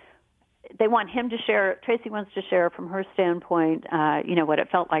share. They want him to share. Tracy wants to share from her standpoint, what it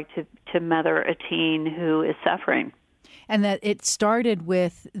felt like to mother a teen who is suffering. And that it started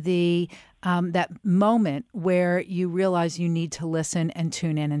with that moment where you realize you need to listen and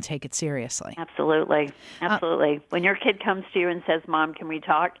tune in and take it seriously. Absolutely. When your kid comes to you and says, "Mom, can we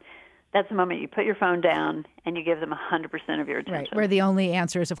talk?" that's the moment you put your phone down and you give them 100% of your attention. Right, where the only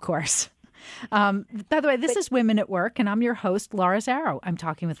answer is, of course. By the way, this is Women at Work, and I'm your host, Laura Zarrow. I'm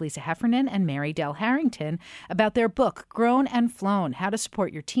talking with Lisa Heffernan and Mary Dell Harrington about their book, Grown and Flown, How to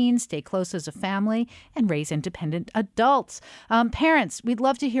Support Your Teens, Stay Close as a Family, and Raise Independent Adults. Parents, we'd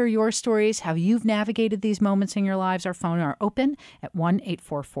love to hear your stories, how you've navigated these moments in your lives. Our phones are open at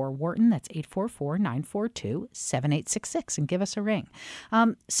 1-844-WHARTON. That's 844-942-7866, and give us a ring.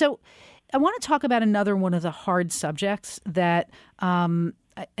 So I want to talk about another one of the hard subjects that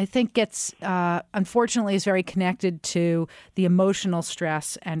I think gets, unfortunately, is very connected to the emotional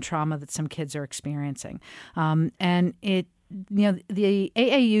stress and trauma that some kids are experiencing. And the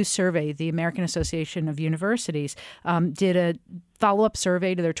AAU survey, the American Association of Universities, did a follow-up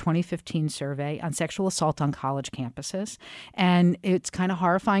survey to their 2015 survey on sexual assault on college campuses. And it's kind of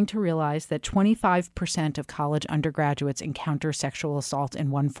horrifying to realize that 25% of college undergraduates encounter sexual assault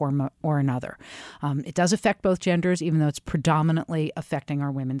in one form or another. It does affect both genders, even though it's predominantly affecting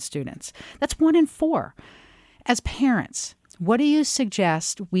our women students. That's 1 in 4. As parents, what do you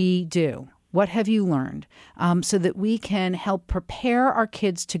suggest we do? What have you learned so that we can help prepare our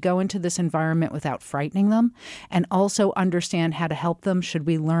kids to go into this environment without frightening them, and also understand how to help them should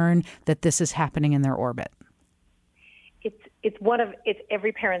we learn that this is happening in their orbit? It's one of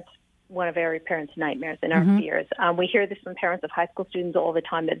every parent's nightmares and our fears. We hear this from parents of high school students all the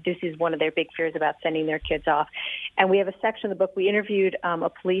time, that this is one of their big fears about sending their kids off. And we have a section in the book. We interviewed a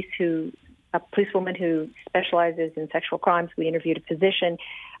policewoman who specializes in sexual crimes. We interviewed a physician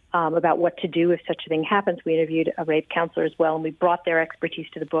about what to do if such a thing happens. We interviewed a rape counselor as well, and we brought their expertise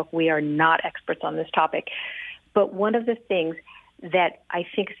to the book. We are not experts on this topic. But one of the things that I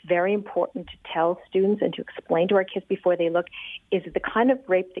think is very important to tell students and to explain to our kids before they look is that the kind of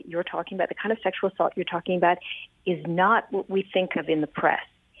rape that you're talking about, the kind of sexual assault you're talking about, is not what we think of in the press.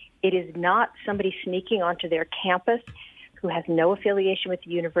 It is not somebody sneaking onto their campus who has no affiliation with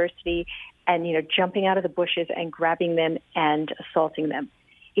the university and, jumping out of the bushes and grabbing them and assaulting them.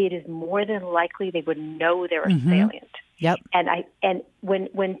 It is more than likely they would know their assailant. Yep. And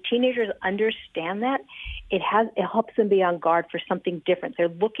when teenagers understand that, it helps them be on guard for something different. They're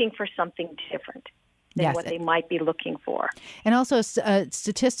looking for something different than what they might be looking for. And also a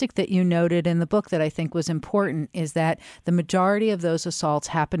statistic that you noted in the book that I think was important is that the majority of those assaults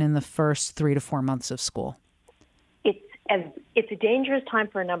happen in the first 3 to 4 months of school. It's a dangerous time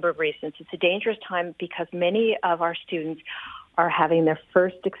for a number of reasons. It's a dangerous time because many of our students are having their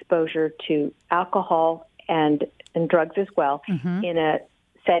first exposure to alcohol and drugs as well in a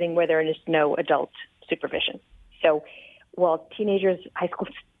setting where there is no adult supervision. So while high school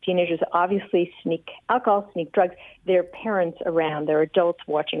teenagers obviously sneak alcohol, sneak drugs, there are parents around, there are adults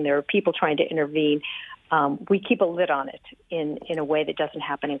watching, there are people trying to intervene. We keep a lid on it in a way that doesn't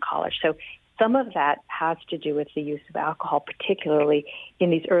happen in college. So some of that has to do with the use of alcohol, particularly in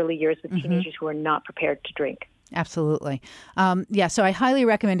these early years with teenagers who are not prepared to drink. Absolutely. So I highly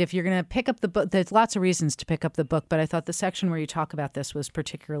recommend if you're going to pick up the book, there's lots of reasons to pick up the book, but I thought the section where you talk about this was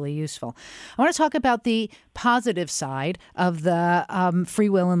particularly useful. I want to talk about the positive side of the free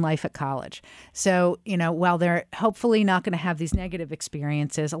will and life at college. So, while they're hopefully not going to have these negative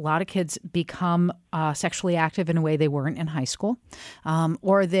experiences, a lot of kids become sexually active in a way they weren't in high school,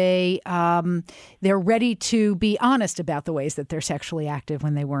 or they're ready to be honest about the ways that they're sexually active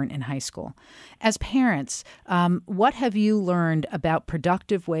when they weren't in high school. As parents, what have you learned about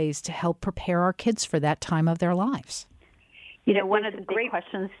productive ways to help prepare our kids for that time of their lives? One of the big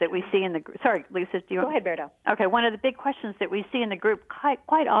questions that we see in the – sorry, Lisa, do you – Go ahead, Berto. Okay, one of the big questions that we see in the group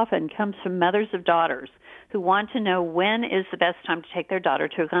quite often comes from mothers of daughters who want to know when is the best time to take their daughter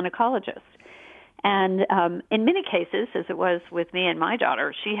to a gynecologist. And in many cases, as it was with me and my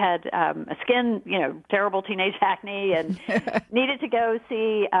daughter, she had a skin, terrible teenage acne and needed to go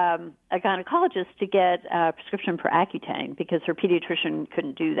see a gynecologist to get a prescription for Accutane because her pediatrician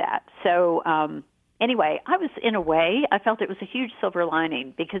couldn't do that. So anyway, I felt it was a huge silver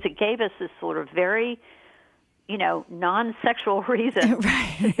lining because it gave us this sort of very, non-sexual reason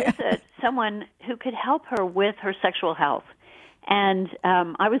to visit someone who could help her with her sexual health. And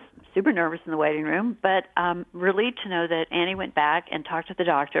I was super nervous in the waiting room, but relieved to know that Annie went back and talked to the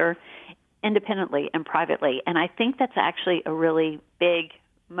doctor independently and privately. And I think that's actually a really big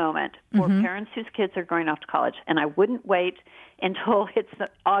moment for parents whose kids are going off to college. And I wouldn't wait until it's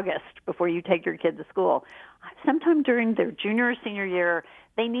August before you take your kid to school. Sometime during their junior or senior year,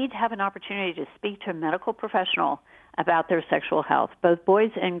 they need to have an opportunity to speak to a medical professional about their sexual health, both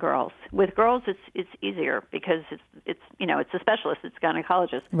boys and girls. With girls, it's easier because it's a specialist, it's a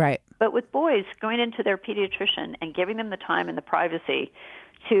gynecologist. Right. But with boys, going into their pediatrician and giving them the time and the privacy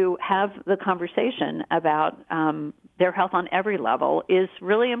to have the conversation about their health on every level is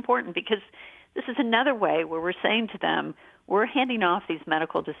really important because this is another way where we're saying to them, we're handing off these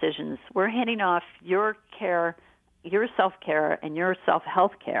medical decisions. We're handing off your care, your self-care, and your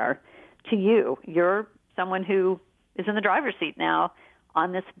self-health care to you. You're someone who is in the driver's seat now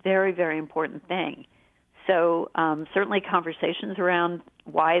on this very, very important thing. So certainly conversations around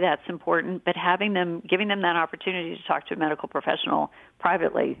why that's important, but giving them that opportunity to talk to a medical professional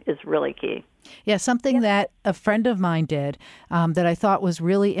privately is really key. Yeah, something that a friend of mine did that I thought was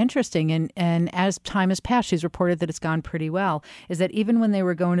really interesting, and as time has passed, she's reported that it's gone pretty well, is that even when they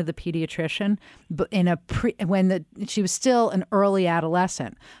were going to the pediatrician, she was still an early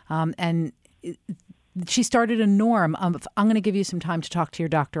adolescent, and she started a norm of, I'm going to give you some time to talk to your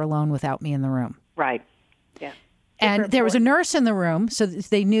doctor alone without me in the room. Right. Yeah. And there was a nurse in the room, so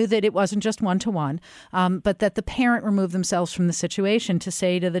they knew that it wasn't just one-to-one, but that the parent removed themselves from the situation to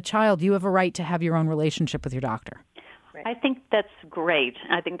say to the child, you have a right to have your own relationship with your doctor. I think that's great.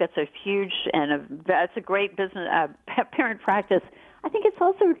 I think that's a huge that's a great business parent practice. I think it's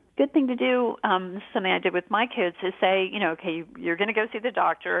also a good thing to do. This is something I did with my kids, is say, okay, you're going to go see the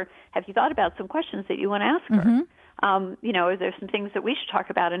doctor. Have you thought about some questions that you want to ask her? Are there some things that we should talk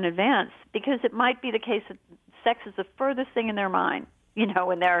about in advance? Because it might be the case that sex is the furthest thing in their mind.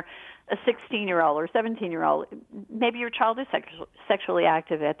 When they're a 16-year-old or 17-year-old, maybe your child is sexually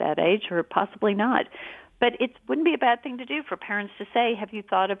active at that age, or possibly not. But it wouldn't be a bad thing to do for parents to say, have you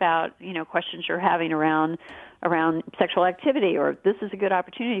thought about, questions you're having around sexual activity, or this is a good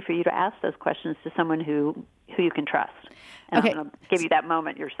opportunity for you to ask those questions to someone who you can trust. And okay. I'm going to give you that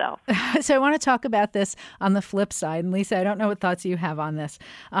moment yourself. So I want to talk about this on the flip side. And Lisa, I don't know what thoughts you have on this.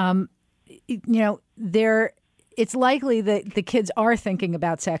 It's likely that the kids are thinking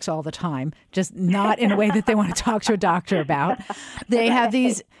about sex all the time, just not in a way that they want to talk to a doctor about. They have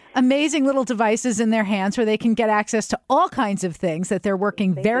these amazing little devices in their hands where they can get access to all kinds of things that they're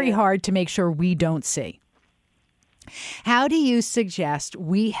working very hard to make sure we don't see. How do you suggest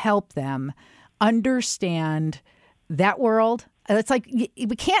we help them understand that world? It's like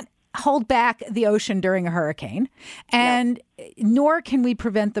we can't hold back the ocean during a hurricane, and nor can we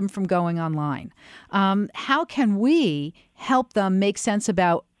prevent them from going online. How can we help them make sense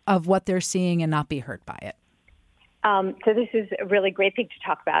of what they're seeing and not be hurt by it? So this is a really great thing to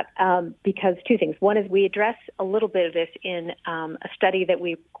talk about because two things. One is we address a little bit of this in a study that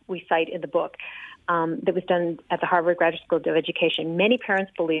we cite in the book that was done at the Harvard Graduate School of Education. Many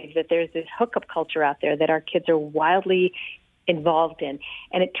parents believe that there's this hookup culture out there that our kids are wildly involved in,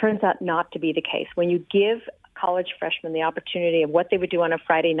 and it turns out not to be the case. When you give college freshmen the opportunity of what they would do on a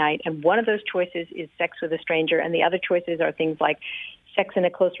Friday night, and one of those choices is sex with a stranger, and the other choices are things like sex in a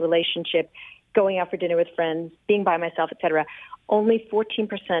close relationship, going out for dinner with friends, being by myself, etc., only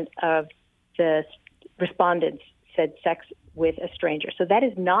 14% of the respondents said sex with a stranger. So that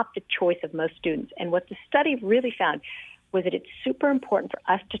is not the choice of most students. And what the study really found was that it's super important for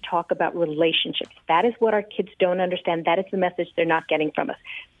us to talk about relationships. That is what our kids don't understand. That is the message they're not getting from us.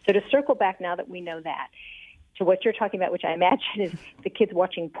 So to circle back now that we know that, to what you're talking about, which I imagine is the kids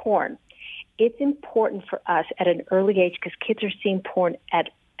watching porn, it's important for us at an early age, because kids are seeing porn at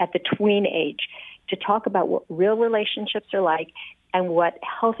the tween age, to talk about what real relationships are like and what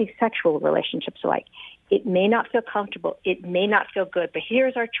healthy sexual relationships are like. It may not feel comfortable. It may not feel good, but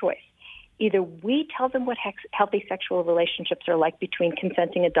here's our choice. Either we tell them what healthy sexual relationships are like between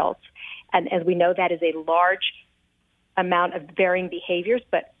consenting adults, and as we know, that is a large amount of varying behaviors,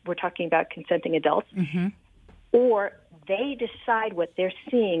 but we're talking about consenting adults, or they decide what they're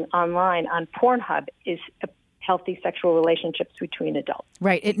seeing online on Pornhub is healthy sexual relationships between adults.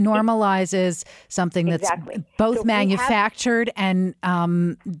 Right. It normalizes something that's both manufactured and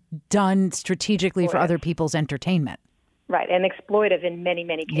done strategically for other people's entertainment. Right, and exploitive in many,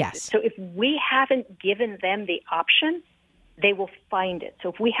 many cases. Yes. So if we haven't given them the option, they will find it. So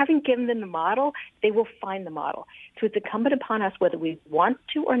if we haven't given them the model, they will find the model. So it's incumbent upon us, whether we want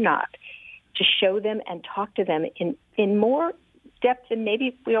to or not, to show them and talk to them in more depth than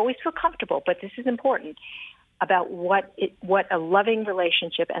maybe we always feel comfortable, but this is important, about what a loving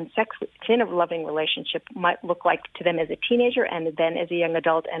relationship and sex in a loving relationship might look like to them as a teenager and then as a young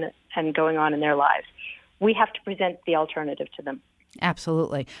adult and going on in their lives. We have to present the alternative to them.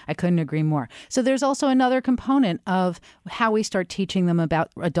 Absolutely. I couldn't agree more. So there's also another component of how we start teaching them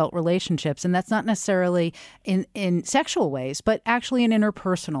about adult relationships, and that's not necessarily in sexual ways, but actually in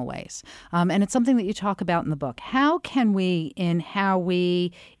interpersonal ways. And it's something that you talk about in the book. How can we, in how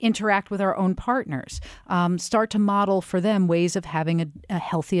we interact with our own partners, start to model for them ways of having a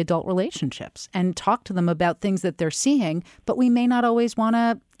healthy adult relationships and talk to them about things that they're seeing, but we may not always want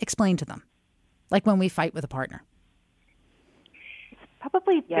to explain to them, like when we fight with a partner?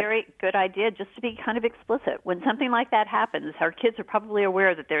 Probably a very good idea just to be kind of explicit. When something like that happens, our kids are probably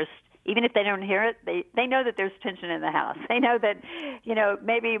aware that there's, even if they don't hear it, they know that there's tension in the house. They know that,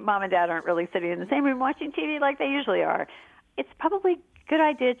 maybe mom and dad aren't really sitting in the same room watching TV like they usually are. It's probably a good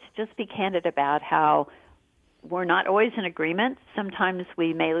idea to just be candid about how we're not always in agreement. Sometimes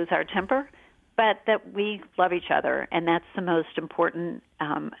we may lose our temper, but that we love each other, and that's the most important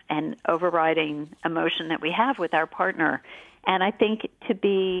and overriding emotion that we have with our partner. And I think to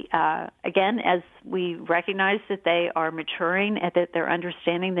be, again, as we recognize that they are maturing and that they're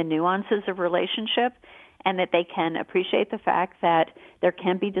understanding the nuances of relationship and that they can appreciate the fact that there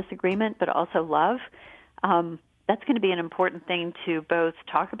can be disagreement, but also love. That's going to be an important thing to both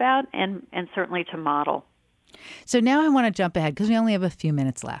talk about and certainly to model. So now I want to jump ahead because we only have a few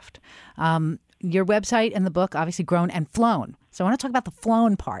minutes left. Your website and the book, obviously Grown and Flown. So I want to talk about the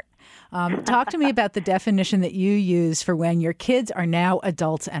flown part. Talk to me about the definition that you use for when your kids are now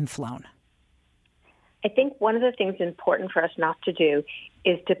adults and flown. I think one of the things important for us not to do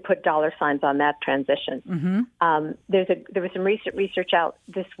is to put dollar signs on that transition. Mm-hmm. There was some recent research out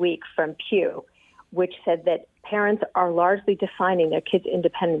this week from Pew, which said that parents are largely defining their kids'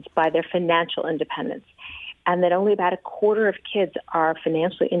 independence by their financial independence, and that only about a quarter of kids are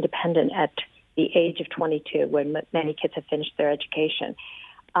financially independent at the age of 22, when many kids have finished their education.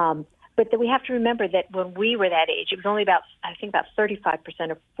 But then we have to remember that when we were that age, it was only about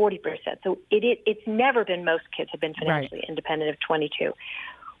 35% or 40%. So it's never been most kids have been financially independent of 22.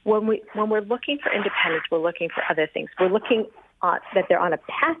 When we're looking for independence, we're looking for other things. We're looking that they're on a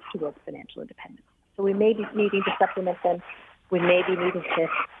path towards financial independence. So we may be needing to supplement them. We may be needing to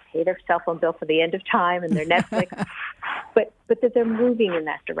pay their cell phone bill for the end of time and their Netflix. but that they're moving in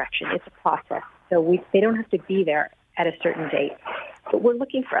that direction. It's a process. So they don't have to be there at a certain date. But we're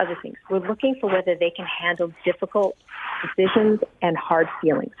looking for other things. We're looking for whether they can handle difficult decisions and hard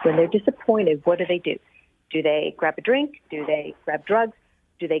feelings. When they're disappointed, what do? Do they grab a drink? Do they grab drugs?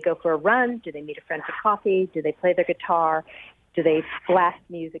 Do they go for a run? Do they meet a friend for coffee? Do they play their guitar? Do they blast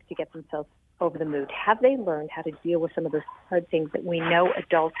music to get themselves over the mood? Have they learned how to deal with some of those hard things that we know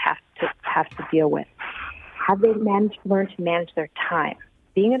adults have to deal with? Have they learned to manage their time?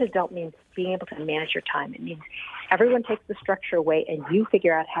 Being an adult means being able to manage your time. It means everyone takes the structure away and you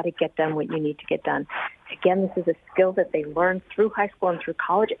figure out how to get done what you need to get done. Again, this is a skill that they learn through high school and through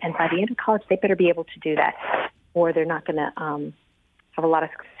college, and by the end of college, they better be able to do that, or they're not going to have a lot of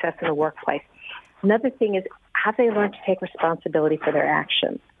success in the workplace. Another thing is, have they learned to take responsibility for their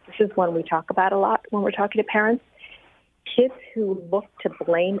actions? This is one we talk about a lot when we're talking to parents. Kids who look to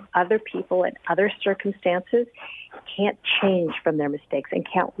blame other people and other circumstances can't change from their mistakes and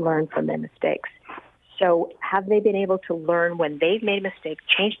can't learn from their mistakes. So have they been able to learn when they've made a mistake,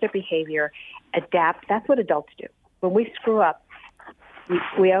 change their behavior, adapt? That's what adults do. When we screw up,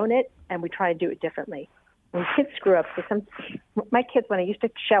 we own it and we try to do it differently. When kids screw up, my kids, when I used to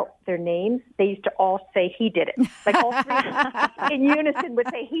shout their names, they used to all say, "He did it." Like all three in unison would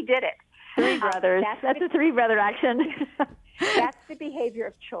say, "He did it." Three brothers. That's a three-brother action. That's the behavior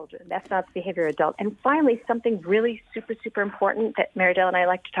of children. That's not the behavior of adults. And finally, something really super, super important that Mary Dell and I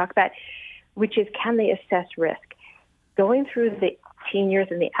like to talk about, which is, can they assess risk? Going through the teen years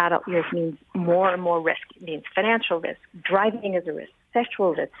and the adult years means more and more risk. It means financial risk. Driving is a risk.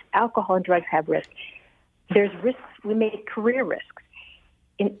 Sexual risk. Alcohol and drugs have risk. There's risks. We make career risks.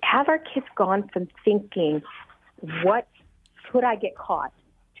 And have our kids gone from thinking, what could I get caught,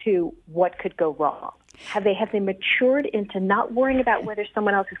 to what could go wrong? Have they matured into not worrying about whether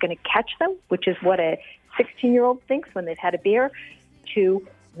someone else is going to catch them, which is what a 16-year-old thinks when they've had a beer, to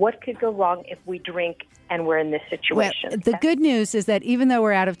what could go wrong if we drink and we're in this situation? Well, the good news is that even though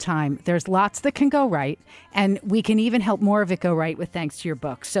we're out of time, there's lots that can go right, and we can even help more of it go right with thanks to your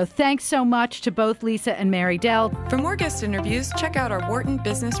book. So thanks so much to both Lisa and Mary Dell. For more guest interviews, check out our Wharton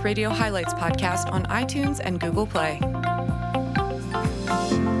Business Radio Highlights podcast on iTunes and Google Play.